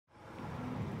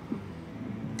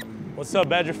What's up,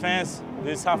 Badger fans?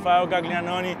 This is Rafael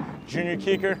Gaglianone, junior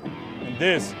kicker, and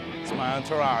this is my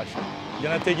entourage. I'm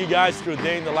gonna take you guys through a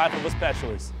day in the life of a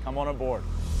specialist. Come on aboard.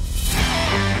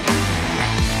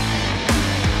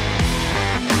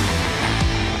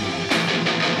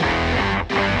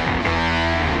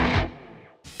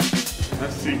 I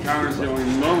see Connor's the only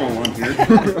normal one here.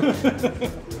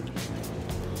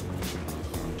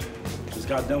 Just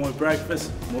got done with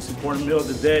breakfast, most important meal of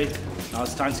the day. Now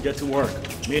it's time to get to work.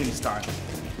 Meetings time.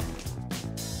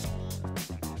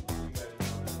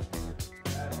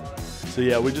 So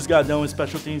yeah, we just got done with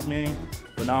special teams meeting,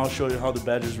 but now I'll show you how the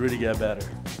Badgers really get better.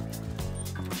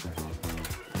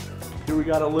 Here we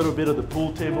got a little bit of the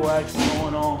pool table action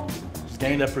going on. Just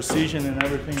getting that precision and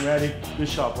everything ready. Good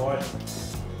shot, boy.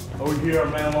 Over here, our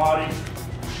man Lottie,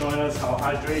 showing us how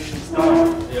hydration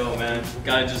stuff. Yo, man,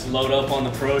 gotta just load up on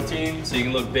the protein so you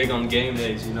can look big on game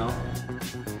days, you know?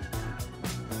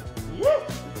 Woo!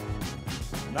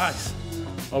 Nice.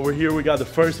 Over here, we got the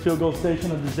first field goal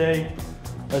station of the day.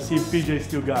 Let's see if PJ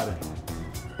still got it.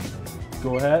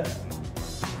 Go ahead.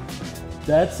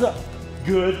 That's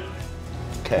good.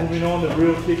 Okay. Moving on, the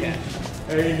real kicking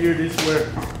area here. This is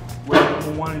where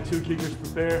number 1 and 2 kickers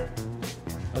prepare.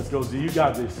 Let's go, Z. You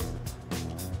got this.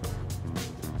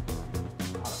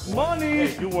 Money!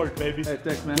 Hey, good work, baby. Hey,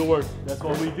 thanks, man. Good work. That's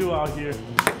what we do out here.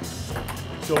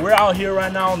 So we're out here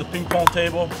right now on the ping pong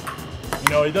table. You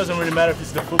know, it doesn't really matter if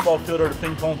it's the football field or the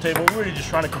ping pong table. We're really just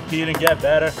trying to compete and get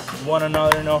better with one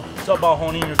another, you know. It's all about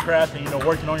honing your craft and, you know,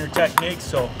 working on your techniques.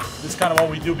 So this is kind of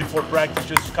what we do before practice,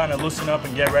 just kind of loosen up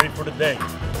and get ready for the day.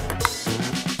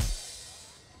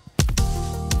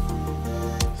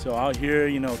 So out here,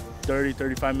 you know, 30,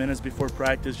 35 minutes before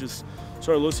practice, just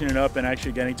sort of loosening up and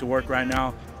actually getting to work right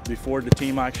now before the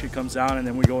team actually comes down, and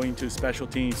then we go into special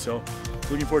teams. So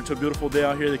looking forward to a beautiful day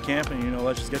out here at the camp, and, you know,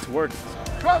 let's just get to work.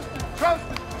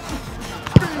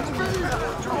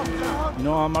 You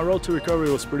know, my road to recovery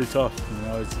was pretty tough. You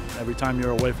know, it's every time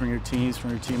you're away from your teams,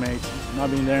 from your teammates, not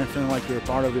being there and feeling like you're a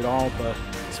part of it all, but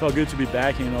it's felt good to be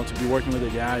back and, you know, to be working with the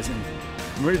guys. And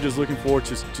I'm really just looking forward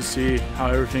to see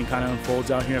how everything kind of unfolds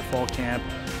out here at fall camp.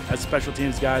 As special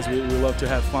teams guys, we love to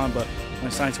have fun, but when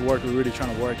it's time to work, we're really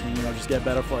trying to work and, you know, just get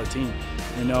better for our team.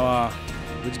 You know,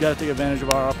 we just got to take advantage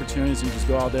of our opportunities and just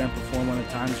go out there and perform when the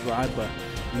time is right. But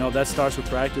you know, that starts with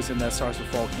practice and that starts with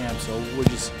fall camp. So we're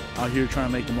just out here trying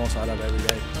to make the most out of every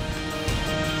day.